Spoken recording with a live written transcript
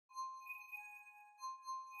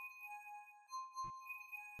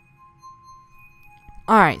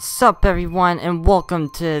Alright, sup everyone, and welcome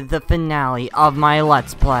to the finale of my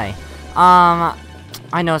Let's Play. I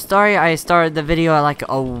know, sorry I started the video at like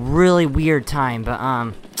a really weird time, but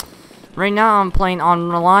right now I'm playing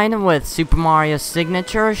online with Super Mario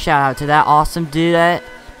Signature. Shout out to that awesome dude. No,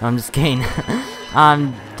 I'm just kidding.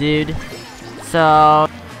 Dude. So,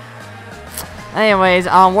 anyways,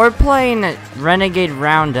 we're playing Renegade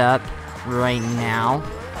Roundup right now.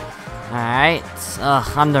 Alright,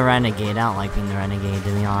 I'm the renegade. I don't like being the renegade,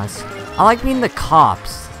 to be honest. I like being the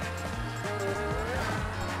cops.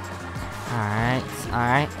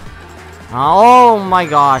 Alright. Oh my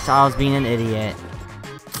gosh, I was being an idiot.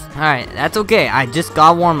 Alright, that's okay. I just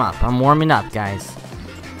got warm up. I'm warming up, guys.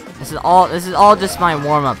 This is all just my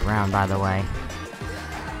warm up round, by the way.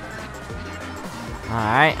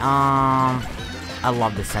 Alright, I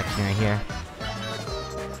love this section right here.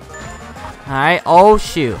 Alright, oh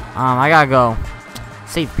shoot. I gotta go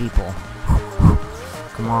save people.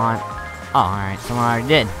 Come on. Oh, alright, someone already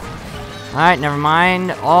did. Alright, never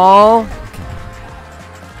mind. Oh.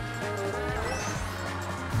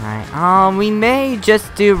 Okay. Alright, we may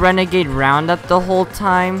just do Renegade Roundup the whole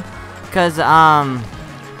time. Because,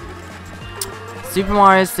 Super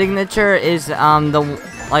Mario Signature is,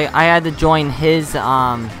 I had to join his,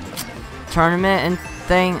 tournament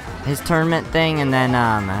thing, and then,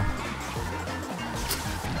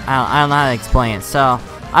 I don't know how to explain it. So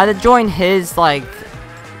I had to join his like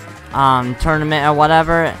tournament or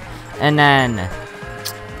whatever, and then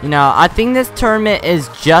I think this tournament is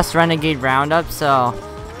just Renegade Roundup. So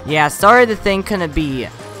yeah, sorry the thing couldn't be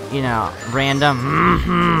random.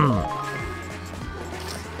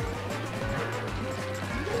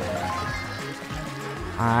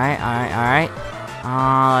 Alright.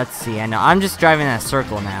 Let's see. I know I'm just driving in a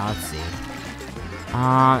circle now. Let's see.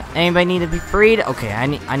 Anybody need to be freed? Okay, I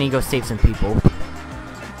need to go save some people.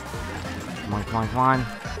 Come on.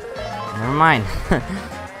 Never mind.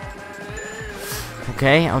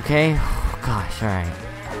 Okay. Oh, gosh, alright.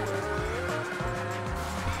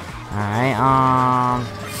 Oh,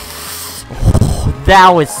 that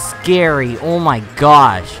was scary. Oh my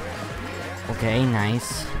gosh. Okay,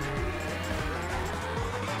 nice.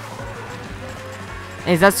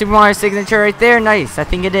 Hey, is that Super Mario Signature right there? Nice, I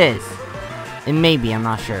think it is. It may be, I'm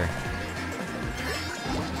not sure.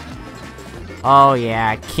 Oh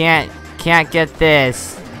yeah, can't get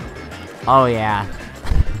this. Oh yeah.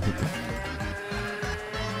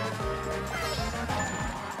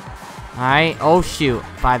 Alright, oh shoot.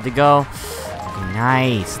 5 to go. Okay,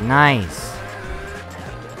 nice.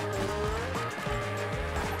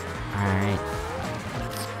 Alright.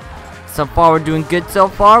 So far we're doing good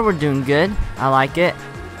I like it.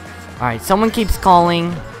 Alright, someone keeps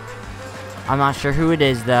calling. I'm not sure who it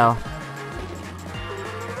is though.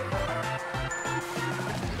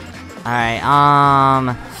 Alright,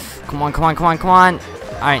 come on.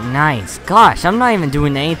 Alright, nice. Gosh, I'm not even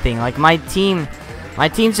doing anything. Like my team's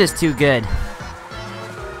just too good.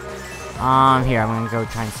 Here, I'm gonna go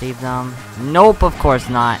try and save them. Nope, of course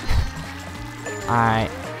not.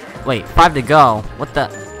 Alright. Wait, 5 to go. What the?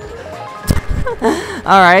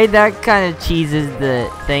 Alright, that kind of cheeses the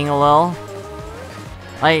thing a little.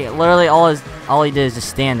 Like, literally all he did is just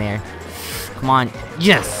stand there. Come on.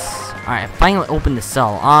 Yes! Alright, I finally opened the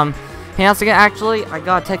cell. Hey, once again, actually, I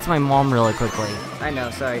gotta text my mom really quickly. I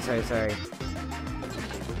know, sorry.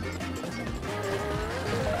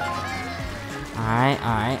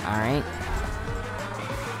 Alright.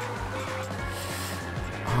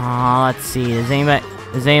 Let's see. Does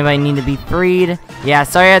anybody need to be freed? Yeah,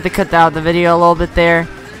 sorry I had to cut out the video a little bit there.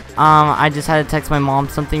 I just had to text my mom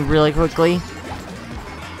something really quickly.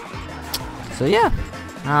 So yeah.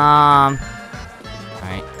 Alright.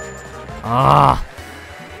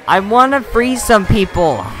 I wanna free some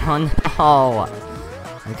people. Oh no.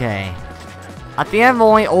 Okay. I think I've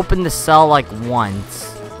only opened the cell like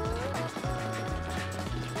once.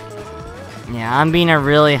 Yeah, I'm being a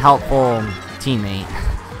really helpful teammate.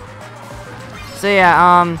 So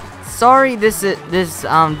yeah, sorry this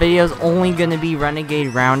video is only gonna be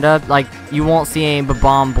Renegade Roundup. Like, you won't see any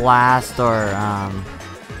Bomb Blast or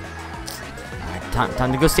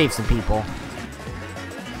Time to go save some people.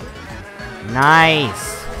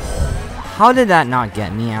 Nice. How did that not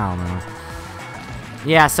get me? I don't know.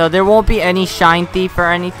 Yeah, so there won't be any Shine Thief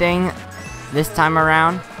or anything this time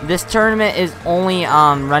around. This tournament is only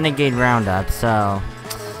Renegade Roundup, so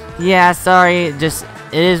yeah, sorry. Just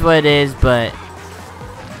it is what it is, but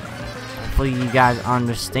hopefully you guys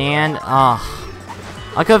understand. I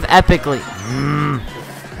could have epically.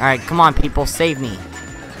 Alright, come on, people, save me.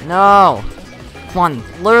 No. Come on,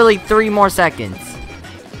 literally 3 more seconds.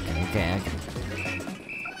 Okay.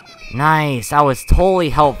 Nice. I was totally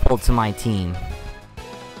helpful to my team.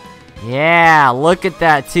 Yeah, look at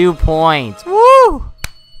that. 2 points. Woo!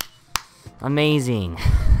 Amazing.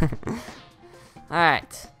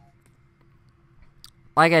 Alright.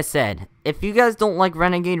 Like I said, if you guys don't like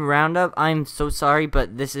Renegade Roundup, I'm so sorry,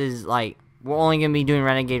 but this is like, we're only gonna be doing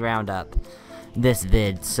Renegade Roundup this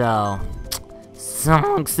vid, so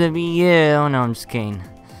sucks to be you. No, I'm just kidding.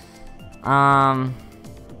 Oh,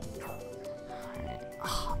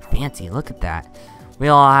 fancy, look at that. We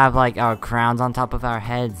all have like our crowns on top of our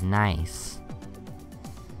heads. Nice.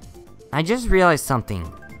 I just realized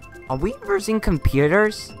something. Are we using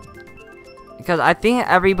computers? Because I think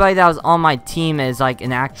everybody that was on my team is like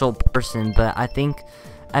an actual person, but I think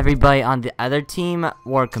everybody on the other team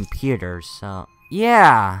were computers, so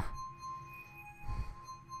yeah.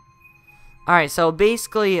 Alright, so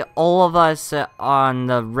basically all of us on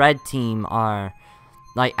the red team are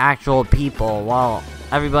like actual people, while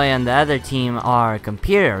everybody on the other team are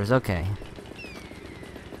computers. Okay.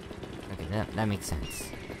 Okay, that makes sense.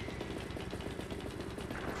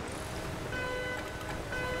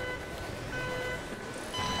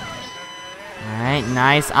 Alright,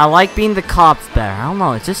 nice. I like being the cops better. I don't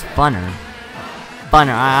know, it's just funner.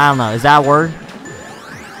 Funner, I don't know, is that a word?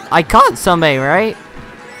 I caught somebody, right?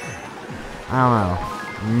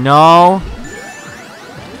 I don't know. No.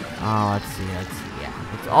 Oh, let's see, yeah.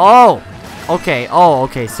 Oh! Okay,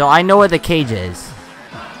 okay, so I know where the cage is.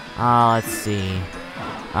 Let's see.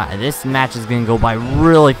 Alright, this match is gonna go by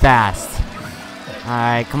really fast.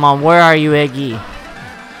 Alright, come on, where are you, Iggy?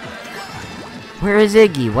 Where is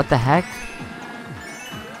Iggy? What the heck?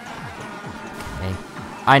 Okay,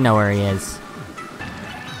 I know where he is.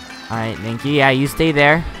 Alright, thank you. Yeah, you stay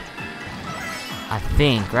there. I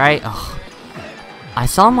think, right? Ugh. I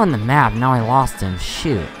saw him on the map, now I lost him.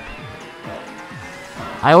 Shoot.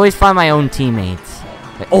 I always find my own teammates.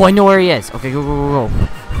 Like, oh, I know where he is. Okay, go.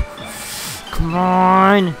 Come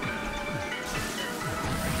on.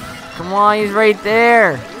 Come on, he's right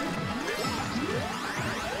there.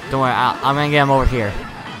 Don't worry, I'm gonna get him over here.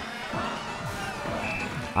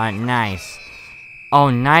 Alright, nice. Oh,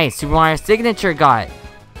 nice. Super Mario signature got it.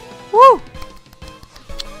 Woo!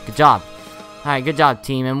 Good job. Alright, good job,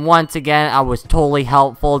 team. And once again, I was totally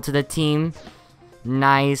helpful to the team.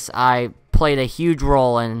 Nice. I played a huge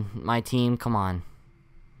role in my team. Come on.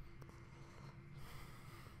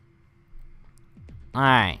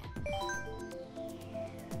 Alright.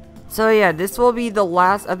 So yeah, this will be the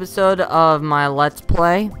last episode of my Let's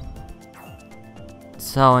Play.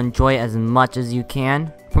 So enjoy it as much as you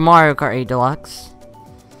can for Mario Kart 8 Deluxe.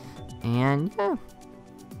 And yeah.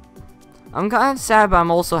 I'm kind of sad, but I'm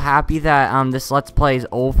also happy that this Let's Play is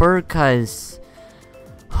over, because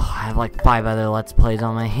I have like 5 other Let's Plays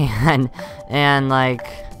on my hand, and like,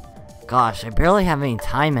 gosh, I barely have any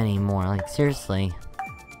time anymore, like seriously.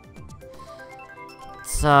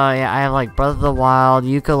 So yeah, I have like Breath of the Wild,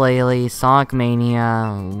 Ukulele, Sonic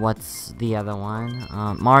Mania, what's the other one?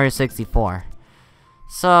 Mario 64.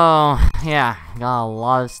 So yeah, got a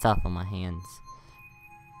lot of stuff on my hands.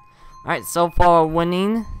 Alright, so far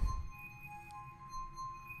winning.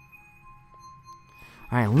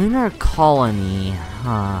 Alright, Lunar Colony,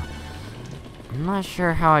 huh. I'm not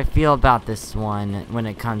sure how I feel about this one when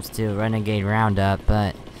it comes to Renegade Roundup,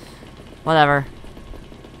 but whatever.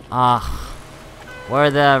 We're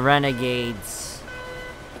the Renegades.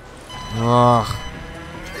 Ugh.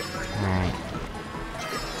 Alright.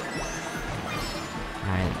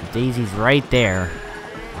 Alright, Daisy's right there.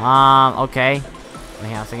 Okay. Wait,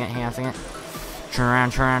 hang on a second. Turn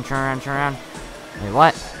around. Wait,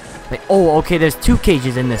 what? Wait, oh, okay, there's 2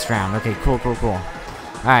 cages in this round. Okay, cool.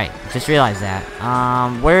 Alright, just realized that.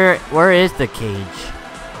 Where is the cage?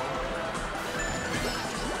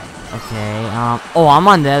 Okay, oh, I'm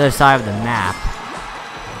on the other side of the map.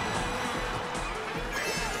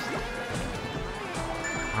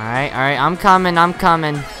 Alright, I'm coming,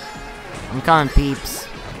 peeps.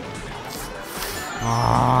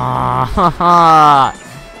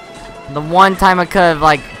 The one time I could have,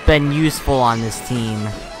 like, been useful on this team,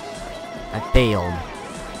 I failed.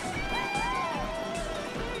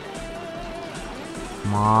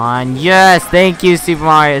 Come on, yes, thank you, Super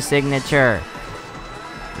Mario signature.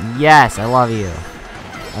 Yes, I love you.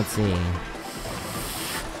 Let's see.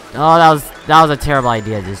 Oh, that was a terrible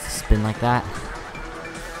idea, just to spin like that.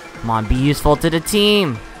 Come on, be useful to the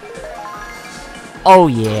team. Oh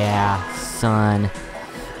yeah, son.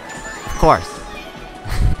 Of course.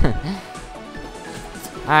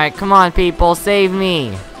 Alright, come on, people, save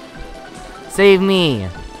me. Save me.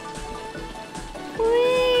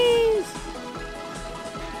 Please.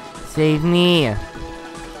 Save me.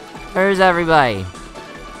 Where's everybody?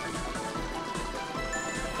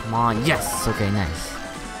 Come on. Yes. Okay, nice.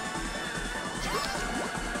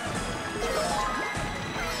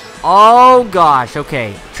 Oh, gosh.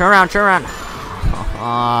 Okay. Turn around, turn around.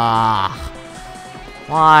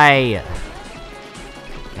 Why?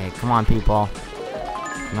 Okay, come on, people.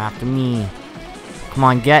 Come after me. Come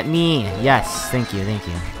on, get me. Yes. Thank you, thank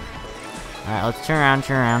you. Alright, let's turn around,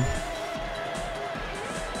 turn around.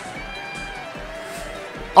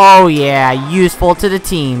 Oh, yeah. Useful to the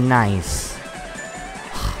team. Nice.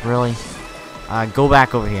 Really? Go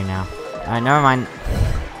back over here now. Alright, never mind.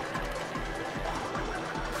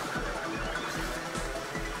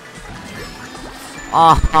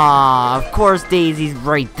 Of course Daisy's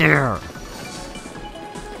right there.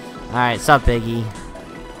 Alright, sup, Biggie?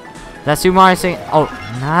 That's Super Mario Oh,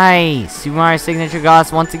 nice. Super Mario Signature got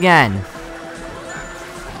us once again.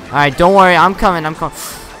 Alright, don't worry. I'm coming, I'm coming.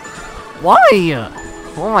 Why?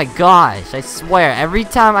 Oh my gosh. I swear, every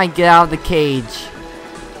time I get out of the cage,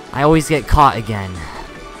 I always get caught again.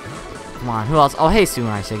 Come on, who else? Oh, hey, Super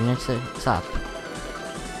Mario Signature. What's up?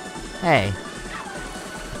 Hey.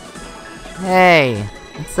 Hey,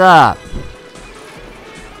 what's up?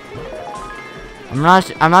 I'm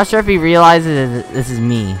not sure if he realizes that this is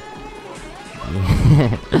me.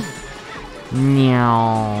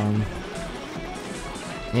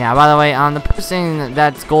 Yeah, by the way, the person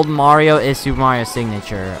that's Golden Mario is Super Mario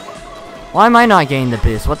Signature. Why am I not getting the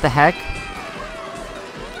boost? What the heck?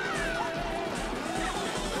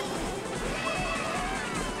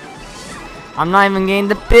 I'm not even getting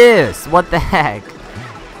the boost. What the heck?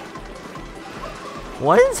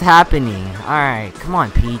 What is happening? Alright, come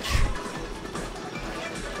on, Peach.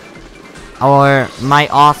 Or my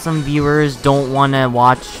awesome viewers don't want to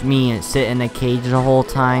watch me sit in a cage the whole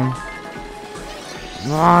time.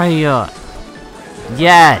 Why?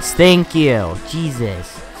 Yes, thank you.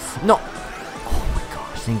 Jesus. No. Oh my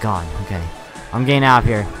gosh, thank God. Okay. I'm getting out of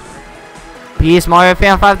here. Peace, Mario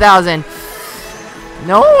Fan 5000.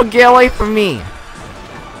 No, get away from me.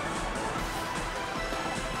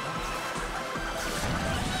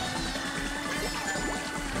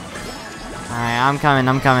 Alright, I'm coming.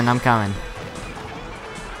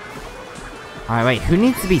 Alright, wait, who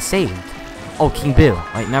needs to be saved? Oh, King Boo.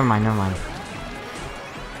 Wait, never mind.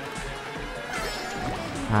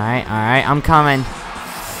 Alright, I'm coming.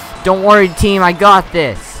 Don't worry, team, I got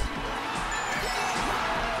this.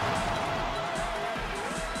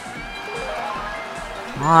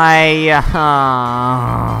 Why?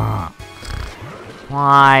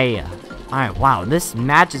 Alright, wow, this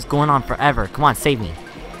match is going on forever. Come on, save me.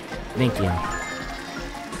 Thank you.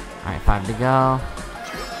 Alright, 5 to go.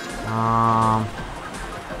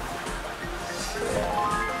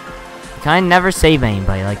 Can I never save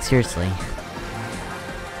anybody? Like, seriously.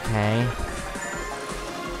 Okay.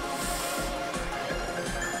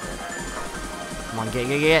 Come on,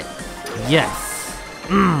 get. Yes!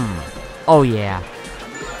 Oh, yeah.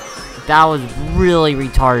 That was really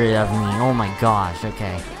retarded of me. Oh my gosh,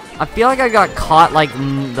 okay. I feel like I got caught, like,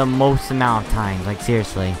 the most amount of times. Like,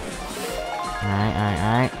 seriously.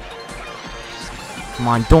 Alright. Come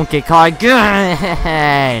on, don't get caught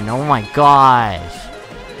again! Oh my gosh.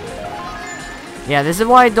 Yeah, this is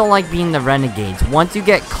why I don't like being the Renegades. Once you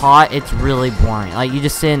get caught, it's really boring. Like, you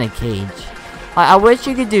just sit in a cage. I wish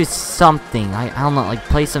you could do something. I don't know, like,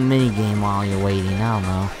 play some minigame while you're waiting. I don't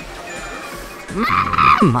know.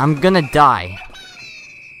 I'm gonna die.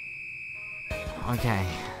 Okay.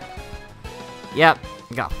 Yep,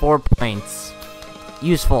 got 4 points.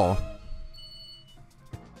 Useful.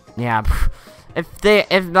 Yeah,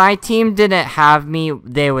 if my team didn't have me,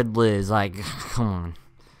 they would lose. Like, come on.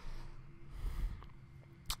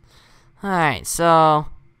 Alright, so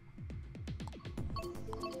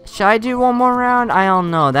should I do one more round? I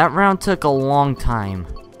don't know. That round took a long time.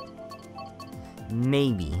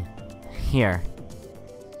 Maybe. Here.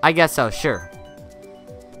 I guess so, sure.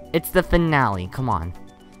 It's the finale. Come on.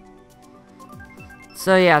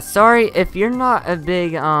 So yeah, sorry if you're not a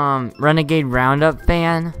big Renegade Roundup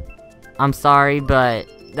fan. I'm sorry, but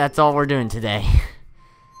that's all we're doing today.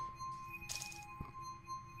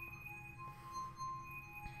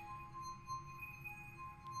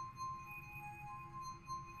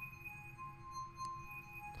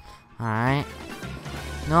 Alright.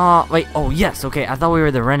 No, wait, oh yes, okay, I thought we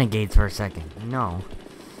were the Renegades for a second. No.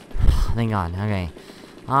 Thank God, okay.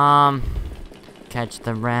 Catch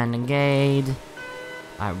the Renegade.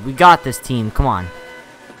 Alright, we got this, team, come on.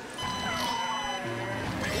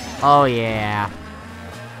 Oh yeah.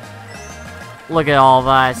 Look at all of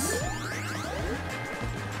us.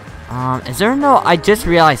 Is there no, I just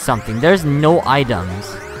realized something. There's no items.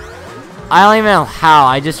 I don't even know how,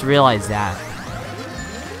 I just realized that.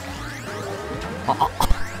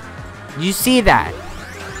 You see that?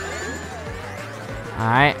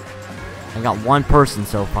 Alright. I got one person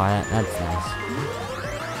so far. That's nice.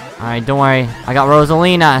 Alright, don't worry. I got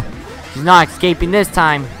Rosalina. She's not escaping this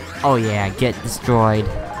time. Oh yeah, get destroyed.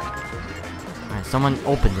 Alright, someone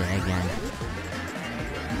opened it again.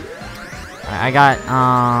 Alright, I got,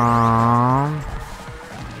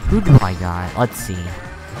 who do I got? Let's see.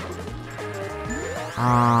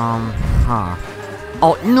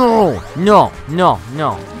 Oh, no! No, no,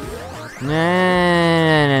 no.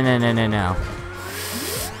 No.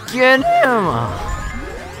 Get him!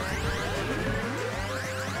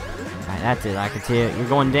 Alright, that's it, I can see it. You're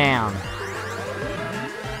going down.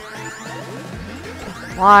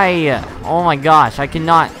 Why? Oh my gosh, I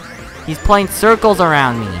cannot. He's playing circles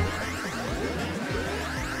around me.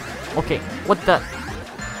 Okay, what the?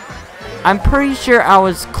 I'm pretty sure I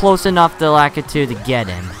was close enough to Lakitu to get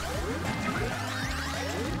him.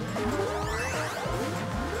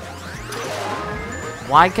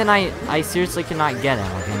 Why can I seriously cannot get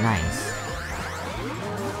him. Okay, nice.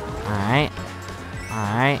 Alright.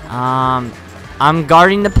 Alright, I'm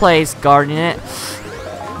guarding the place, guarding it.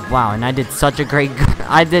 Wow, and I did such a great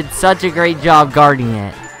job guarding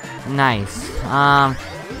it. Nice. Alright,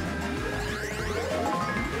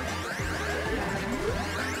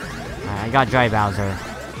 I got Dry Bowser.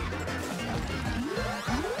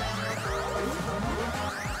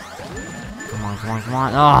 Come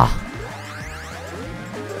on. Ugh.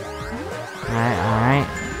 Alright.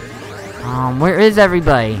 Where is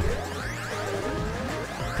everybody?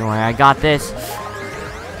 Don't worry, I got this.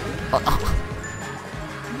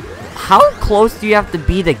 How close do you have to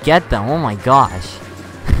be to get them? Oh my gosh.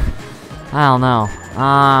 I don't know.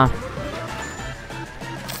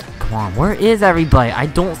 Come on, where is everybody? I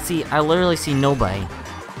literally see nobody.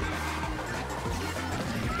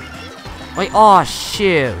 Wait, oh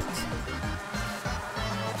shoot.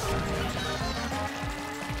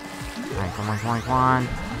 Alright, come on.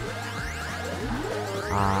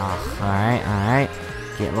 Alright.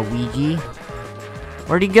 Get Luigi.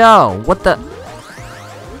 Where'd he go? What the?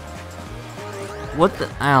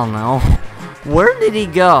 I don't know. Where did he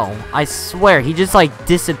go? I swear, he just like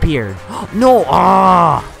disappeared. No!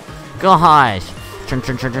 Ah! Gosh! Turn,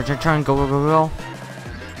 go.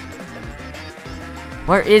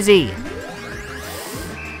 Where is he?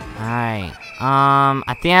 Alright.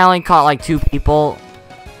 I think I only caught like 2 people.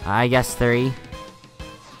 I guess 3.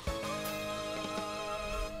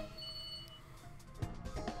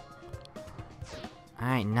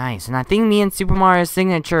 Alright, nice. And I think me and Super Mario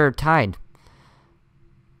Signature are tied.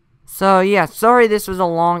 So, yeah, sorry this was a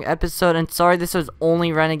long episode, and sorry this was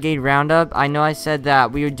only Renegade Roundup. I know I said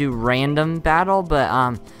that we would do random battle,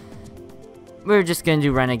 but, we're just gonna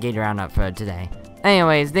do Renegade Roundup for today.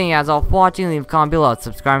 Anyways, thank you guys all for watching. Leave a comment below,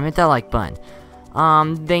 subscribe, and hit that like button.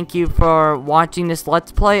 Thank you for watching this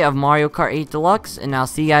Let's Play of Mario Kart 8 Deluxe, and I'll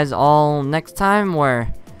see you guys all next time,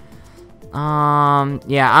 where, yeah,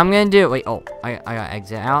 I'm gonna do it. Wait, oh, I gotta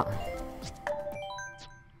exit out.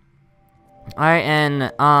 Alright,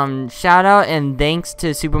 and, shout out and thanks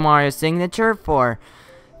to Super Mario Signature for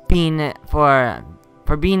being in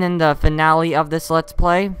the finale of this Let's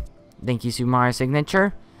Play. Thank you, Super Mario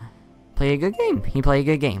Signature. Play a good game. He played a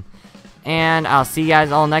good game. And I'll see you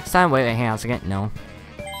guys all next time. Wait, hang on a second. No.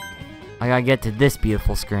 I gotta get to this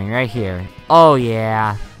beautiful screen right here. Oh,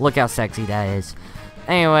 yeah. Look how sexy that is.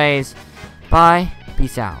 Anyways, bye.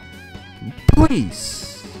 Peace out.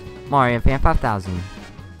 Peace. Mario Fan 5000.